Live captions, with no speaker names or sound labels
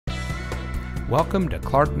Welcome to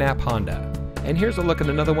Clark Knapp Honda, and here's a look at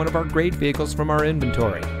another one of our great vehicles from our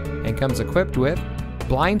inventory, and comes equipped with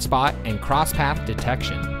blind spot and cross path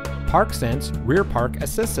detection, Park Sense rear park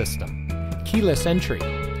assist system, keyless entry,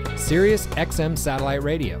 Sirius XM satellite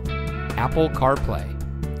radio, Apple CarPlay,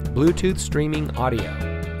 Bluetooth streaming audio,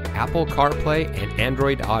 Apple CarPlay and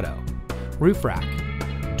Android Auto, roof rack,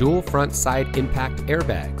 dual front side impact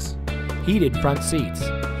airbags, heated front seats,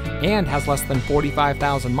 and has less than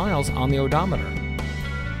 45,000 miles on the odometer.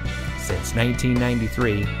 Since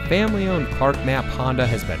 1993, family-owned Clark Knapp Honda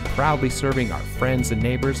has been proudly serving our friends and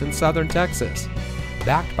neighbors in southern Texas.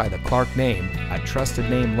 Backed by the Clark name, a trusted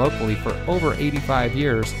name locally for over 85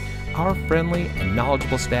 years, our friendly and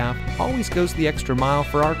knowledgeable staff always goes the extra mile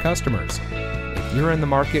for our customers. If you're in the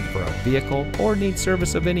market for a vehicle or need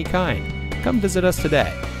service of any kind, come visit us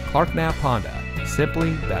today. Clark Knapp Honda,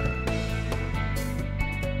 simply better.